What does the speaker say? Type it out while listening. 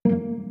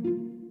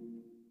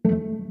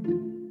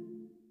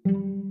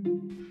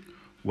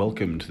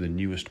Welcome to the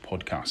newest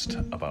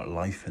podcast about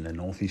life in the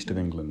northeast of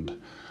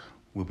England.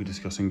 We'll be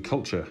discussing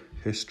culture,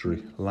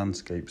 history,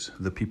 landscapes,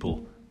 the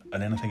people,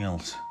 and anything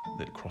else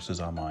that crosses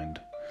our mind.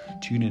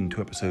 Tune in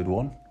to episode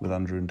 1 with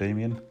Andrew and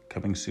Damien,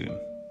 coming soon.